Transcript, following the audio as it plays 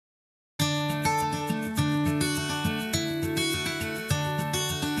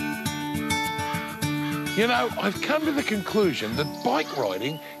You know, I've come to the conclusion that bike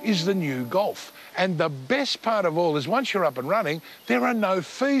riding is the new golf. And the best part of all is once you're up and running, there are no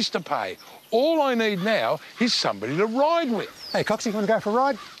fees to pay. All I need now is somebody to ride with. Hey, Coxy, want to go for a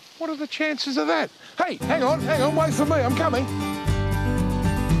ride? What are the chances of that? Hey, hang on, wait for me, I'm coming.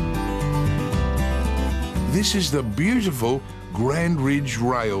 This is the beautiful Grand Ridge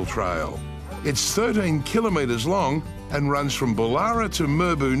Rail Trail. It's 13 kilometres long and runs from Boolarra to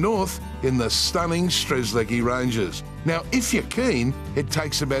Mirboo North in the stunning Strzelecki Ranges. Now, if you're keen, it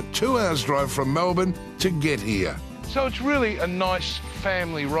takes about 2 hours drive from Melbourne to get here. So it's really a nice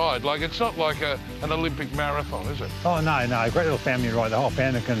family ride. Like, it's not like an Olympic marathon, is it? Oh, no, great little family ride. The whole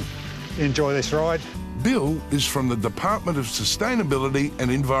family can enjoy this ride. Bill is from the Department of Sustainability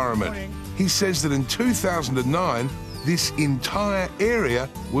and Environment. He says that in 2009, this entire area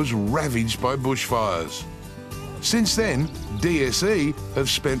was ravaged by bushfires. Since then, DSE have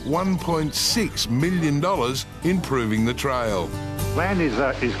spent $1.6 million improving the trail. Land is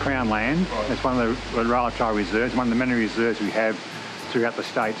Crown land. It's one of the rail trail reserves, one of the many reserves we have throughout the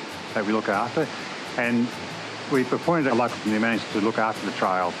state that we look after. And we've appointed a local community manager to look after the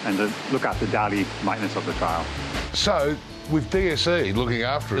trail and to look after the daily maintenance of the trail. So, with DSE looking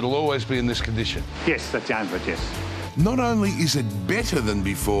after it, it'll always be in this condition? Yes, that's the aim of it, yes. Not only is it better than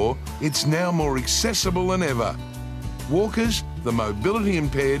before, it's now more accessible than ever. Walkers, the mobility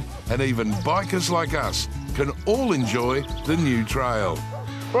impaired, and even bikers like us can all enjoy the new trail.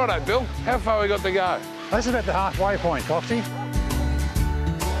 Righto, Bill, how far we got to go? That's about the halfway point, Coxy.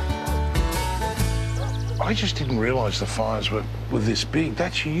 I just didn't realise the fires were this big.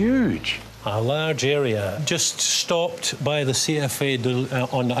 That's huge. A large area just stopped by the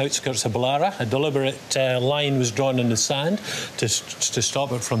CFA on the outskirts of Boolarra. A deliberate line was drawn in the sand to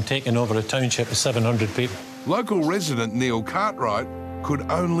stop it from taking over a township of 700 people. Local resident Neil Cartwright could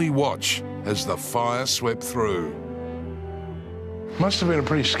only watch as the fire swept through. Must have been a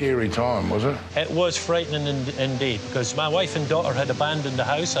pretty scary time, was it? It was frightening indeed, because my wife and daughter had abandoned the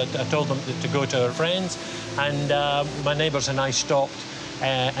house. I told them to go to our friends, and my neighbours and I stopped in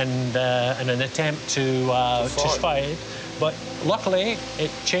an attempt to spy it, but luckily it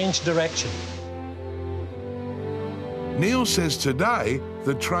changed direction. Neil says today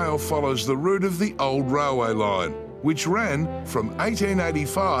the trail follows the route of the old railway line, which ran from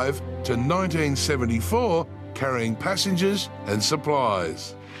 1885 to 1974, carrying passengers and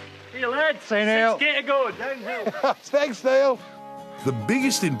supplies. See you, lads. See you, Neil. Get a go, downhill. Thanks, Neil. The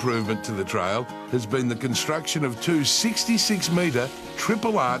biggest improvement to the trail has been the construction of two 66-metre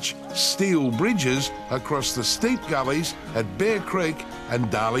triple-arch steel bridges across the steep gullies at Bear Creek and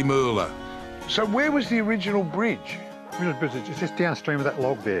Darlimurla. So where was the original bridge? It's just downstream of that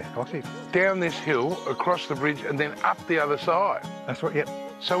log there, Coxy. Down this hill, across the bridge, and then up the other side. That's right, yep.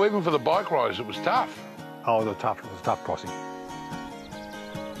 So even for the bike riders, it was tough. Oh, it was a tough crossing.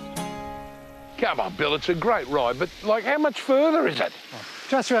 Come on, Bill, it's a great ride, but, like, how much further is it? Oh,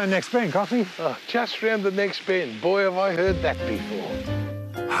 just around the next bend, Coxy. Oh, just round the next bend. Boy, have I heard that before.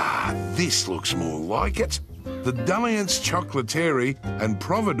 Ah, this looks more like it. The Dalliance Chocolaterie and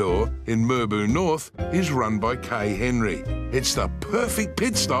Providore in Mirboo North is run by Kay Henry. It's the perfect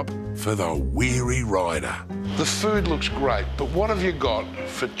pit stop for the weary rider. The food looks great, but what have you got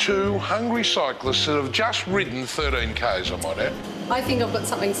for two hungry cyclists that have just ridden 13 Ks, I might add? I think I've got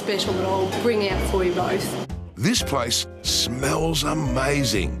something special that I'll bring out for you both. This place smells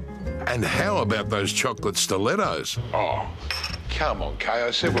amazing. And how about those chocolate stilettos? Oh, come on, Kay.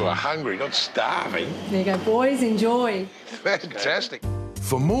 I said we were hungry, not starving. There you go, boys. Enjoy. Fantastic.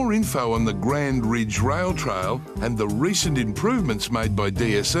 For more info on the Grand Ridge Rail Trail and the recent improvements made by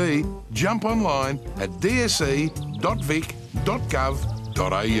DSE, jump online at dse.vic.gov.au.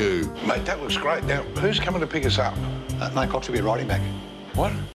 Mate, that looks great. Now, who's coming to pick us up? No, Cox will be riding back. What?